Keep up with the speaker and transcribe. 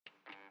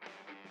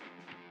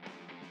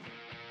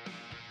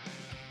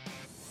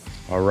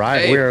All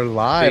right, Hey, we're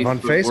live on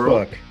Facebook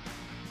world. Facebook.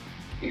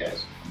 Hey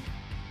guys,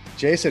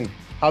 Jason,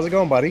 how's it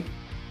going, buddy?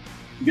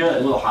 good. A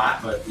little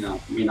hot, but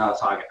not as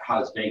hot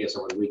as Vegas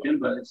over the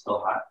weekend, but it's still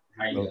hot.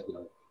 How are you guys Little,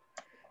 doing?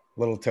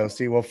 little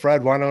toasty. Well,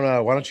 Fred, why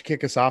don't you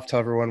kick us off? Tell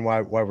everyone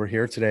why we're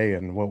here today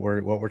and what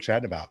we're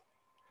chatting about.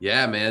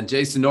 Yeah, man.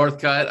 Jason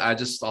Northcutt.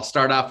 I'll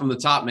start out from the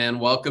top, man.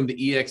 Welcome to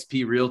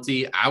eXp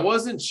Realty. I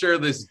wasn't sure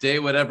this day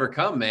would ever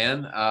come,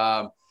 man.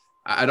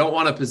 I don't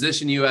want to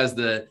position you as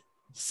the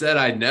said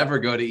I'd never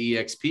go to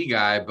EXP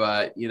guy,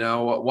 but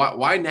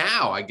why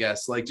now? I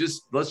guess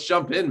just let's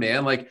jump in,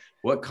 man.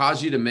 What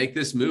caused you to make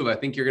this move? I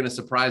think you're going to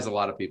surprise a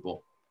lot of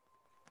people.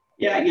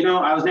 Yeah,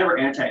 I was never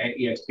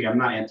anti-EXP. I'm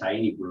not anti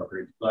any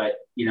brokerage, but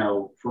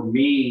for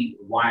me,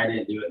 why I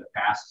didn't do it in the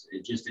past,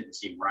 it just didn't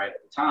seem right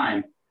at the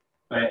time.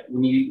 But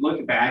when you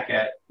look back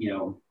at,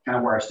 kind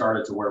of where I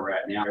started to where we're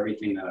at now,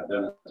 everything that I've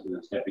done has been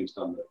a stepping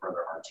stone to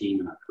further our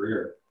team and our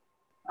career.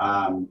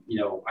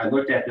 I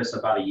looked at this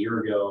about a year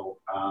ago,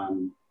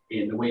 and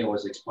the way it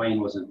was explained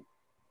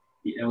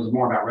it was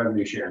more about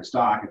revenue share and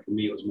stock. And for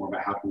me, it was more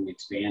about how can we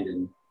expand.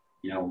 And,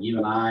 you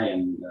and I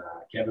and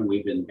Kevin,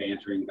 we've been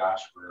bantering,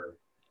 for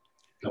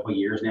a couple of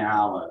years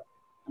now.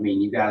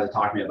 You guys are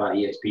talking about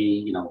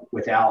EXP,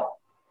 without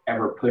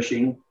ever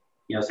pushing,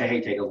 say,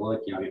 hey, take a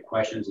look, get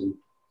questions. And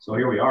so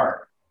here we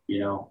are, I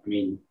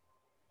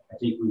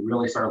think we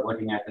really started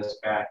looking at this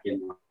back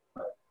in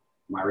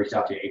when I reached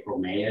out to April,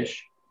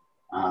 May-ish.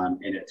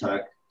 And it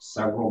took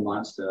several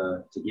months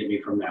to get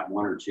me from that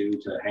one or two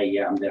to, hey,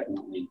 yeah, I'm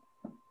definitely,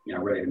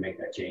 ready to make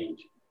that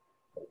change.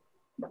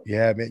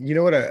 Yeah, man.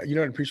 What I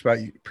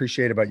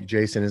appreciate about you,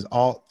 Jason, is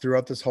all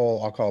throughout this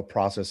whole, I'll call it,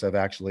 process of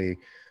actually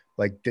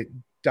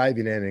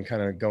diving in and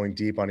kind of going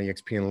deep on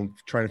EXP and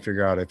trying to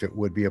figure out if it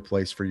would be a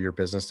place for your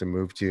business to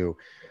move to.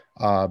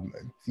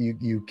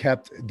 You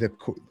kept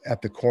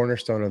at the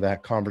cornerstone of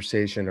that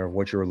conversation, or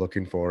what you were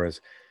looking for,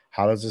 is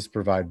how does this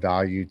provide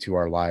value to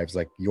our lives,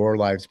 like your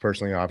lives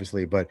personally,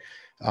 obviously, but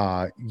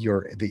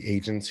the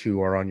agents who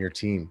are on your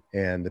team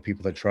and the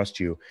people that trust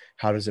you,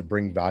 how does it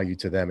bring value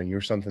to them? And you're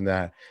something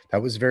that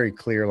was very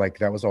clear, like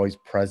that was always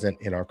present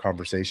in our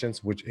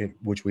conversations, which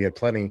we had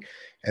plenty,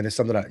 and it's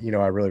something that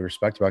I really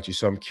respect about you.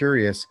 So I'm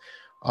curious,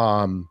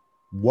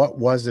 what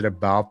was it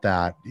about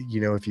that,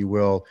 if you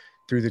will,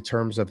 through the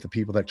terms of the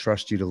people that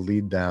trust you to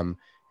lead them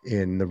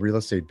in the real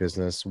estate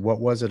business? What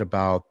was it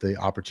about the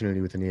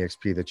opportunity within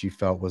EXP that you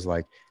felt was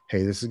like,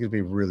 hey, this is going to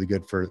be really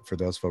good for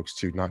those folks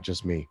too, not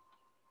just me?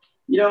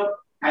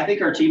 I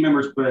think our team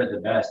members put it the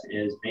best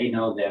is they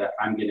know that if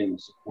I'm getting the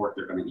support,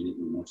 they're going to get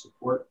even more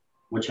support,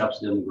 which helps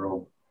them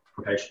grow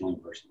professionally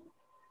and personally.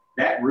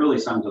 That really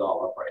sums it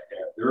all up right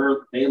there.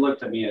 They look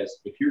to me as,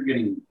 if you're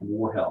getting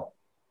more help,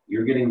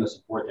 you're getting the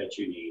support that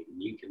you need,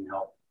 and you can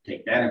help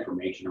take that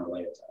information and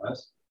relate it to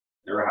us.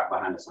 They're out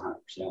behind us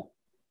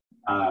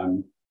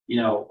 100%.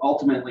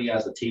 Ultimately,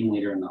 as the team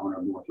leader and the owner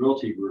of North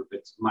Realty Group,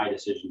 it's my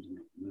decision to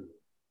make the move.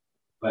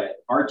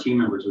 But our team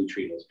members, we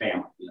treat as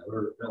family.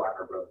 They're like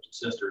our brothers and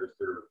sisters.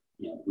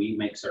 We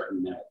make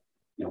certain that,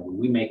 when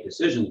we make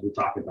decisions, we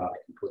talk about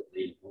it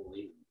completely and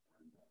fully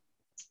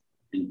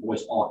and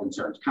voice all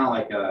concerns. Kind of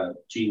like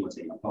Gene would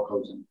say, poke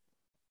holes in.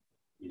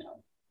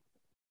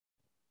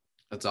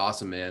 That's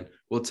awesome, man.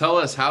 Well, tell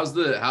us, how's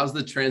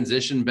the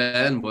transition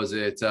been? Was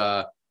it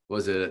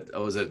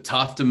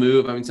tough to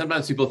move?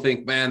 Sometimes people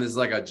think, man, this is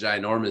like a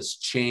ginormous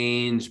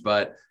change,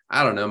 but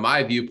I don't know.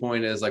 My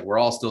viewpoint is we're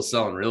all still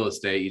selling real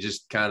estate. You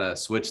just kind of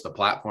switch the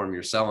platform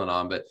you're selling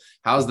on. But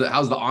how's the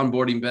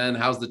onboarding been?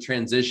 How's the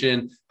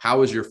transition?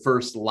 How was your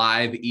first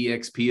live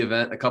EXP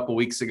event a couple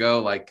weeks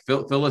ago?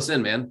 Fill us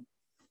in, man.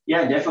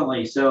 Yeah,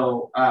 definitely.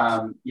 So,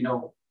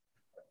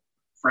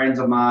 friends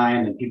of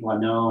mine and people I've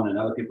known and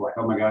other people like,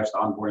 oh my gosh, the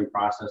onboarding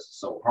process is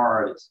so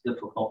hard. It's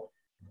difficult.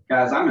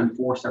 Guys, I'm in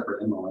 4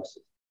 separate MLSs.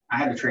 I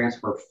had to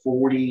transfer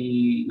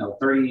 30,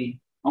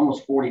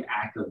 almost 40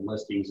 active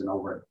listings and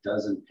over a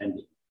dozen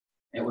pending.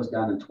 It was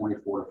done in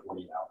 24 to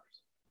 48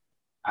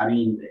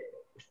 hours.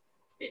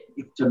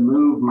 To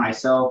move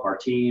myself, our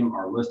team,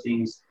 our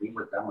listings, we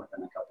were done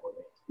within a couple of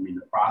days.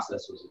 The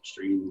process was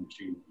extremely,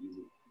 extremely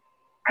easy.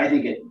 I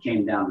think it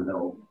came down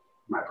to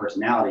my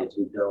personality as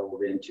we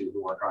dove into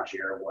who our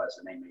concierge was,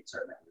 and they made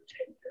certain that we were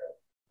taken care of.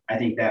 I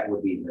think that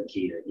would be the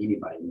key to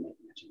anybody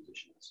making a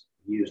transition, is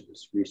use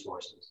these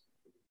resources.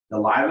 The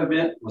live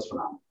event was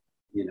phenomenal.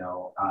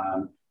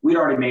 We'd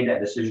already made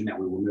that decision that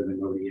we were moving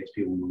over to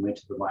EXP when we went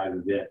to the live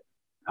event.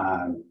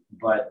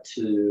 But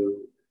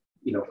to,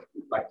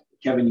 like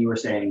Kevin, you were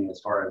saying, as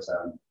far as,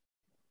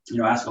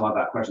 ask a lot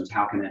about questions,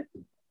 how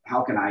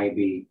can I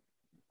be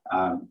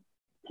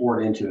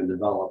poured into and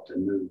developed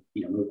and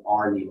move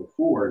our needle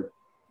forward,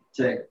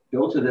 to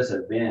go to this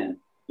event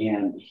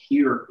and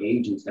hear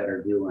agents that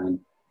are doing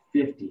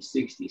 50,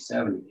 60,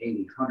 70,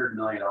 80, $100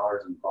 million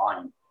in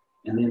volume,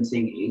 and then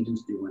seeing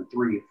agents doing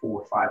 3,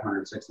 4,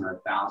 500,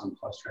 600,000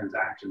 plus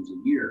transactions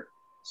a year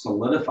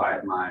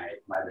solidified my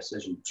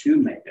decision to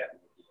make that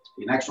move.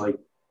 And actually,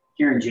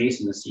 hearing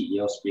Jason, the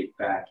CEO, speak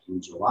back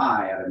in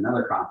July at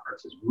another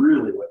conference is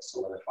really what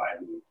solidified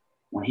me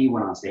when he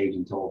went on stage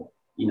and told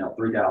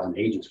 3,000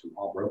 agents from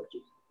all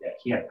brokerages that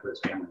he had to put his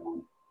family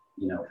on,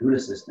 food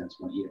assistance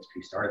when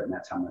EXP started, and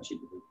that's how much he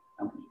did the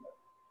company. But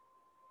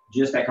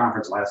just that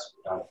conference last,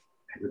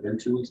 has it been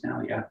 2 weeks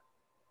now?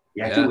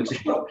 Yeah, 2 weeks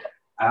ago.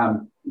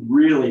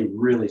 Really,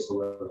 really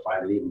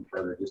solidified it even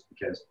further, just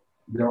because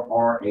there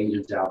are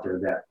agents out there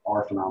that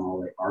are phenomenal.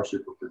 They are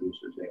super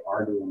producers. They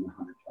are doing 100+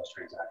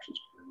 transactions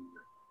per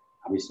year.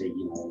 Obviously,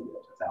 only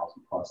up to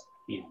 1,000+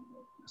 can.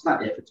 It's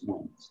not if, it's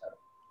when. So.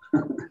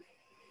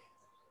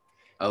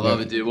 I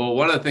love it, dude. Well,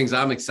 one of the things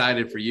I'm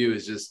excited for you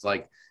is just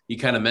like you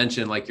kind of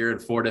mentioned, like you're in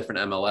 4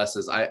 different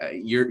MLSs.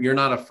 You're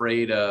not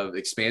afraid of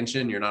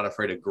expansion. You're not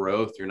afraid of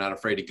growth. You're not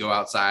afraid to go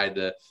outside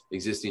the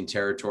existing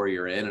territory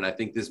you're in. And I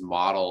think this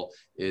model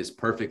is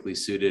perfectly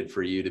suited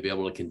for you to be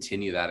able to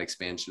continue that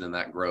expansion and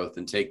that growth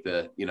and take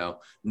the,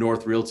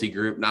 North Realty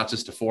Group, not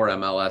just to 4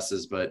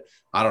 MLSs, but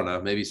I don't know,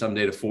 maybe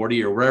someday to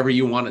 40 or wherever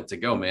you want it to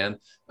go, man.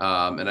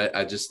 And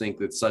I just think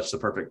that's such the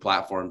perfect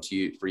platform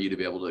for you to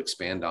be able to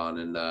expand on.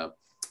 And,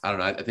 I don't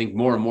know. I think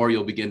more and more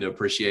you'll begin to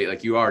appreciate,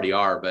 like you already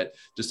are, but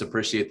just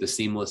appreciate the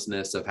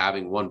seamlessness of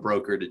having one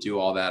broker to do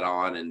all that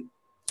on and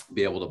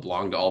be able to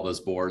belong to all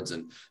those boards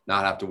and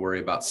not have to worry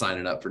about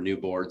signing up for new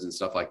boards and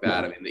stuff like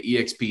that. I mean, the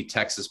EXP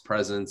Texas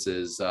presence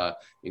is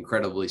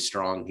incredibly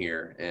strong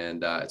here,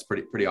 and it's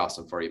pretty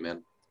awesome for you,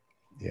 man.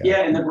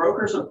 Yeah, and the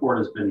broker support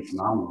has been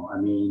phenomenal. I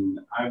mean,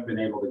 I've been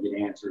able to get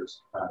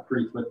answers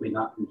pretty quickly,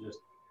 not from just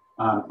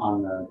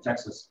on the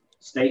Texas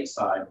state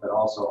side, but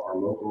also our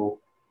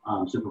local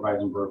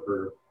supervising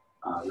broker,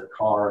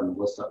 Ricard and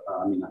Melissa,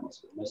 not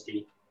Melissa,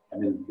 Misty,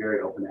 have been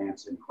very open to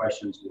answering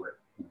questions. Where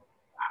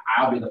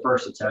I'll be the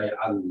first to tell you,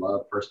 I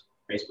love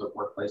Facebook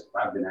Workplace.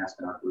 I've been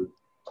asking our group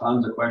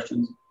tons of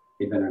questions.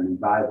 They've been an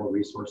invaluable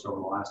resource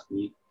over the last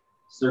week.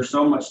 So there's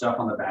so much stuff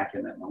on the back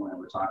end that no one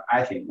ever talked.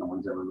 I think no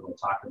one's ever really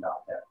talked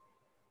about that.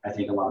 I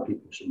think a lot of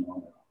people should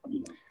know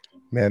about.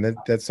 Man,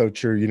 that's so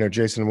true.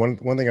 Jason, one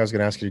thing I was going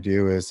to ask you to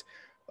do is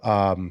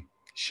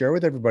share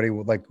with everybody,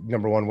 like,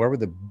 number one, where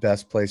would the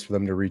best place for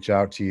them to reach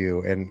out to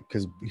you? And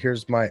because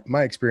here's my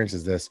experience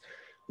is this: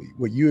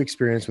 what you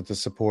experience with the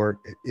support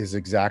is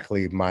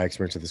exactly my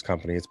experience with this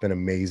company. It's been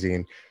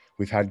amazing.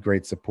 We've had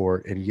great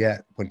support. And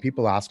yet when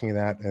people ask me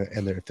that,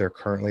 and if they're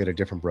currently at a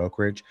different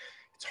brokerage,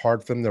 it's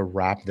hard for them to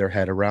wrap their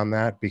head around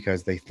that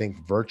because they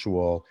think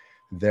virtual,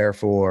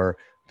 therefore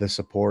the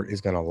support is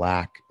going to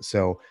lack.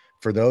 So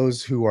for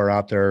those who are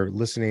out there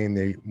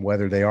listening,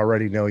 whether they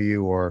already know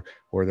you or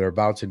they're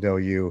about to know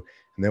you,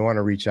 and they want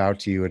to reach out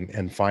to you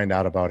and find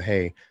out about,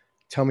 hey,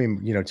 tell me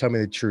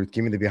the truth,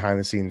 give me the behind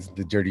the scenes,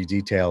 the dirty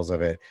details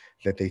of it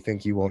that they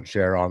think you won't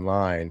share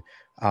online.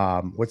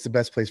 What's the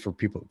best place for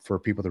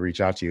people to reach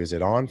out to you? Is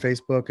it on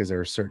Facebook? Is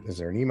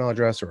there an email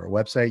address or a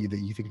website that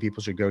you think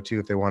people should go to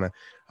if they want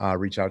to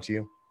reach out to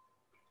you?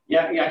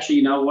 Yeah, actually,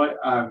 you know what?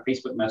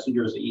 Facebook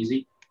Messenger is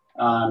easy.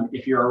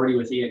 If you're already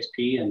with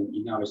EXP, and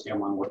you can obviously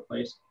I'm on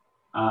Workplace,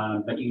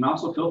 but you can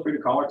also feel free to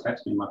call or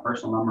text me. My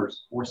personal number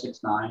is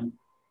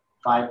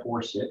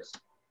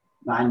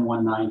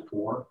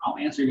 469-546-9194. I'll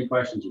answer any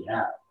questions you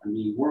have. I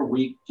mean, we're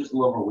just a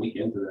little over a week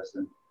into this,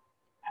 and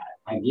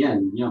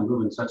again,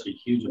 moving such a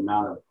huge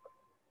amount of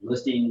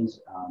listings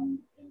and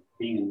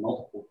being in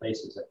multiple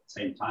places at the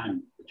same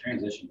time. The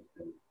transition has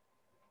been,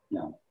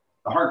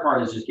 the hard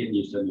part is just getting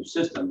used to a new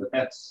system, but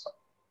I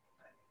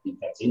think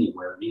that's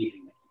anywhere,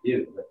 anything that you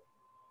do. But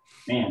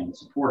man, the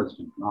support has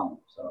been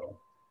phenomenal. So.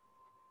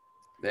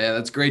 Yeah,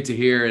 that's great to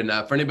hear. And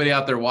for anybody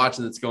out there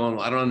watching that's going,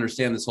 I don't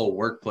understand this whole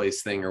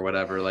Workplace thing or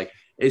whatever. Like,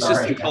 it's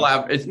just it's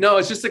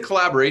just a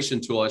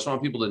collaboration tool. I just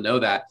want people to know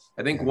that.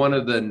 I think one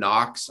of the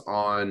knocks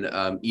on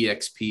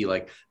EXP,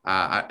 like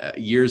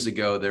years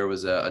ago, there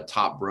was a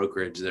top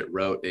brokerage that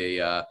wrote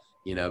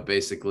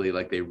basically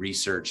like they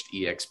researched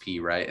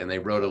EXP, right? And they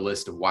wrote a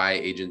list of why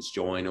agents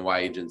join and why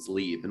agents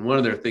leave. And one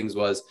of their things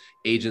was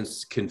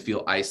agents can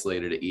feel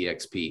isolated at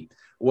EXP.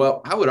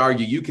 Well, I would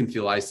argue you can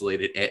feel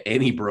isolated at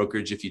any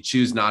brokerage if you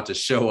choose not to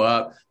show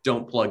up,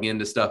 don't plug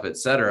into stuff, et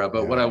cetera.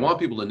 But what I want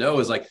people to know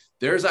is, like,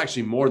 there's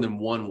actually more than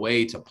one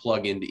way to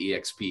plug into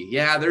EXP.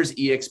 Yeah, there's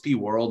EXP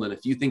World. And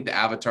if you think the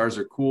avatars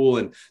are cool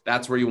and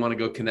that's where you want to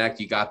go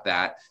connect, you got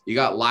that. You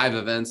got live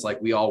events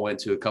like we all went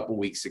to a couple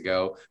weeks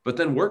ago. But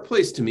then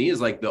Workplace to me is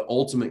like the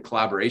ultimate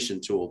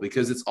collaboration tool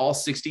because it's all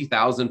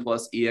 60,000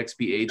 plus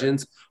EXP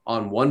agents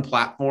on one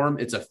platform.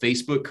 It's a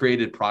Facebook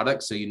created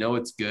product, so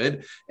it's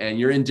good. And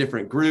you're in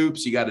different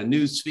groups. You got a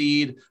news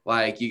feed,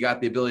 like you got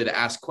the ability to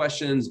ask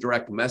questions,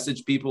 direct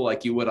message people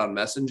like you would on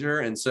Messenger.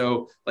 And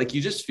so like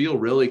you just feel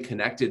really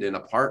connected and a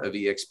part of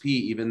EXP,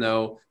 even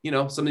though,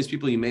 some of these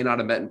people you may not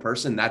have met in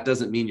person. That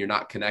doesn't mean you're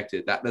not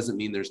connected. That doesn't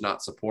mean there's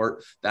not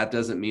support. That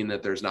doesn't mean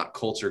that there's not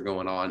culture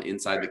going on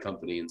inside the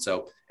company. And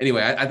so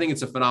anyway, I think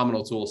it's a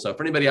phenomenal tool. So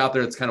for anybody out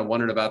there that's kind of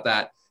wondering about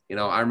that,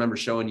 I remember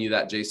showing you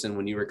that, Jason,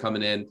 when you were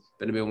coming in.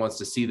 If anybody wants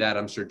to see that,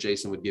 I'm sure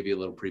Jason would give you a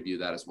little preview of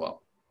that as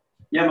well.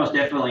 Yeah, most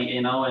definitely.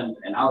 And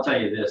I'll tell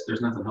you this,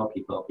 there's nothing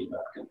hokey pokey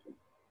about the company.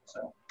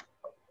 So,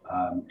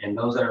 and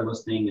those that are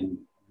listening and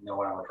know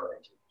what I'm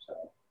referring to. So.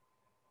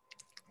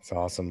 It's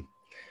awesome.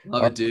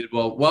 Love it, dude.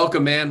 Well,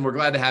 welcome, man. We're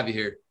glad to have you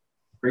here.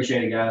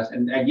 Appreciate it, guys.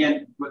 And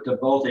again, to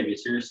both of you,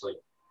 seriously,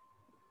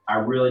 I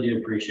really do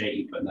appreciate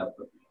you putting up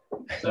with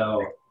me.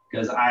 So,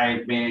 because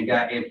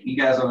if you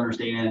guys don't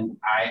understand,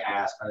 I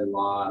ask a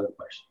lot of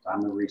questions.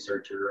 I'm a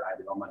researcher. I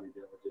do all my due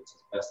diligence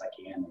as best I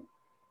can.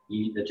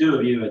 And the two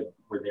of you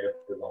were there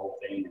for the whole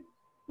thing.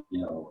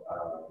 And,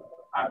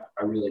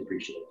 I really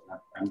appreciate it.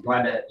 I'm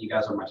glad that you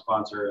guys are my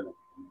sponsor and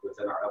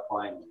within our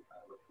upline. And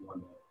I look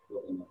forward to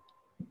building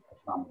a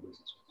phenomenal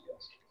business with you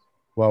guys.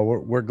 Well,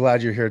 we're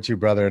glad you're here too,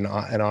 brother. And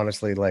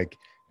honestly, like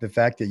the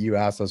fact that you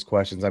ask those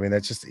questions, I mean,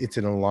 it's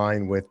in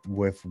line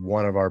with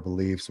one of our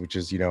beliefs, which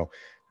is, you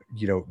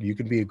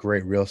can be a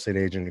great real estate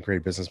agent, a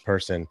great business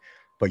person,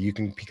 but you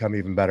can become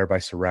even better by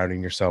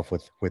surrounding yourself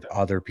with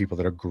other people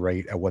that are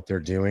great at what they're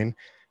doing.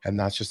 And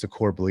that's just a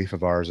core belief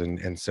of ours.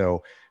 And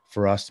so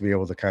for us to be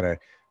able to kind of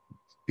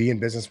be in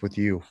business with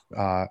you,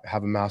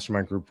 have a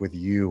mastermind group with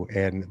you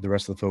and the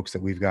rest of the folks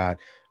that we've got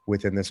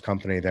within this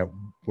company, that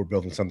we're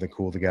building something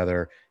cool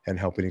together and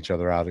helping each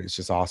other out. It's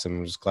just awesome.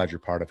 I'm just glad you're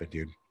part of it,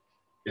 dude.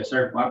 Yes,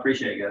 sir. Well, I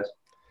appreciate it, guys.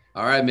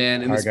 All right,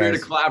 man. In the spirit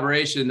guys. of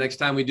collaboration, next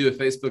time we do a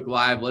Facebook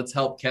Live, let's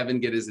help Kevin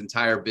get his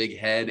entire big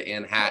head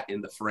and hat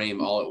in the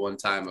frame all at one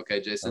time.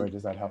 Okay, Jason?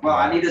 Does that help? Well,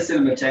 I need to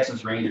send him a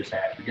Texas Rangers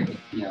hat.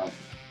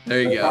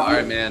 There you go. All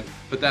right, man.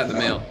 Put that in the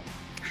mail.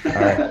 All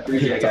right.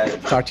 Appreciate it, guys.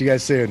 Talk to you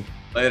guys soon.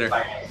 Later.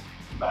 Bye, guys.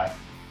 Bye.